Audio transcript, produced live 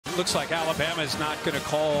It looks like Alabama is not going to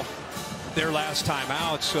call their last time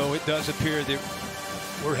out, so it does appear that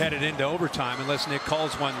we're headed into overtime unless Nick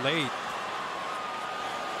calls one late.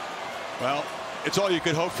 Well, it's all you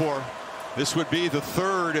could hope for. This would be the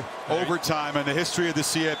third overtime in the history of the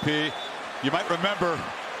CFP. You might remember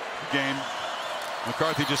the game.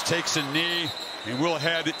 McCarthy just takes a knee, and we'll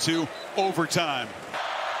head to overtime.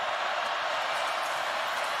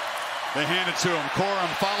 They hand it to him. Corum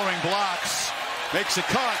following blocks. Makes a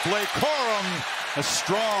cut. Blake Corum, a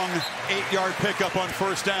strong 8-yard pickup on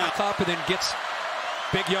first down. Up and then gets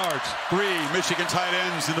big yards. 3 Michigan tight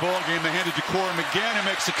ends in the ballgame. They hand it to Corum again and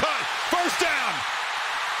makes a cut. First down.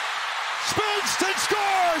 Spins and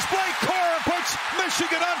scores. Blake Corum puts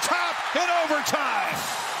Michigan on top in overtime.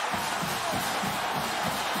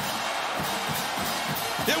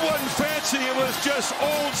 It wasn't fancy. It was just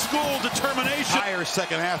old school determination. Higher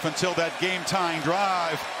second half until that game-tying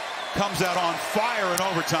drive comes out on fire in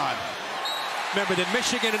overtime. Remember, the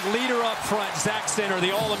Michigan leader up front, Zach Center,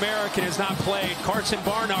 the All-American, has not played. Carson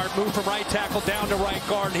Barnard moved from right tackle down to right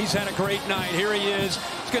guard, and he's had a great night. Here he is.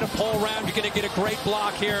 He's going to pull around. You're going to get a great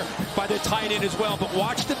block here by the tight end as well. But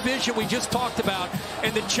watch the vision we just talked about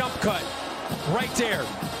and the jump cut right there.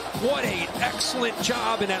 What an excellent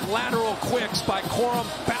job in that lateral quicks by Corum.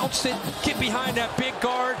 Bounce it, get behind that big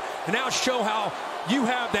guard, and now show how you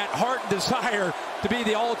have that heart and desire to be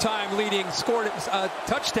the all-time leading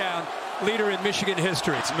touchdown leader in Michigan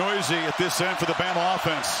history. It's noisy at this end for the Bama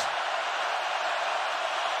offense.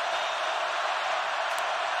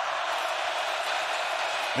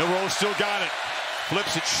 Milroe still got it.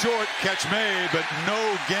 Flips it short, catch made, but no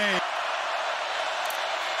gain.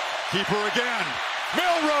 Keeper again.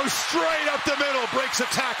 Milroe straight up the middle, breaks a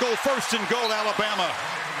tackle, first and goal, Alabama.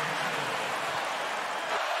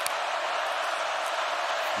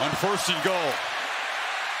 On first and goal.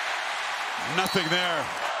 Nothing there.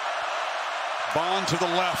 Bond to the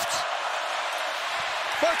left.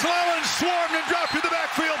 McClellan swarmed and dropped to the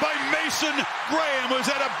backfield by Mason Graham. Was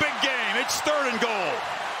at a big game. It's third and goal.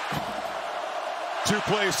 2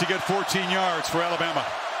 plays to get 14 yards for Alabama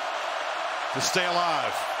to stay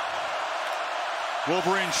alive.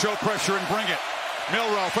 Wolverines show pressure and bring it.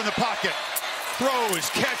 Milroe from the pocket. Throws,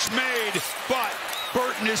 catch made, but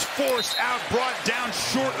Burton is forced out, brought down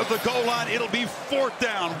short of the goal line. It'll be 4th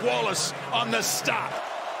down. Wallace on the stop.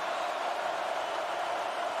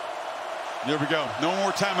 There we go. No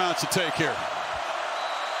more timeouts to take here.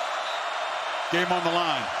 Game on the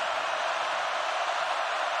line.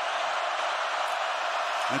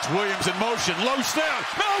 It's Williams in motion. Low snap.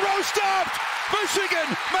 Milroe stopped.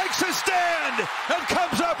 Michigan makes a stand and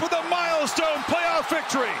comes up with a milestone playoff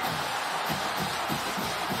victory.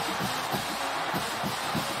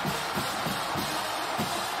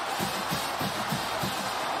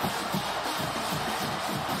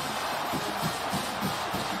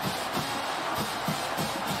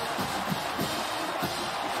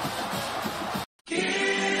 Give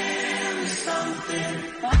me something.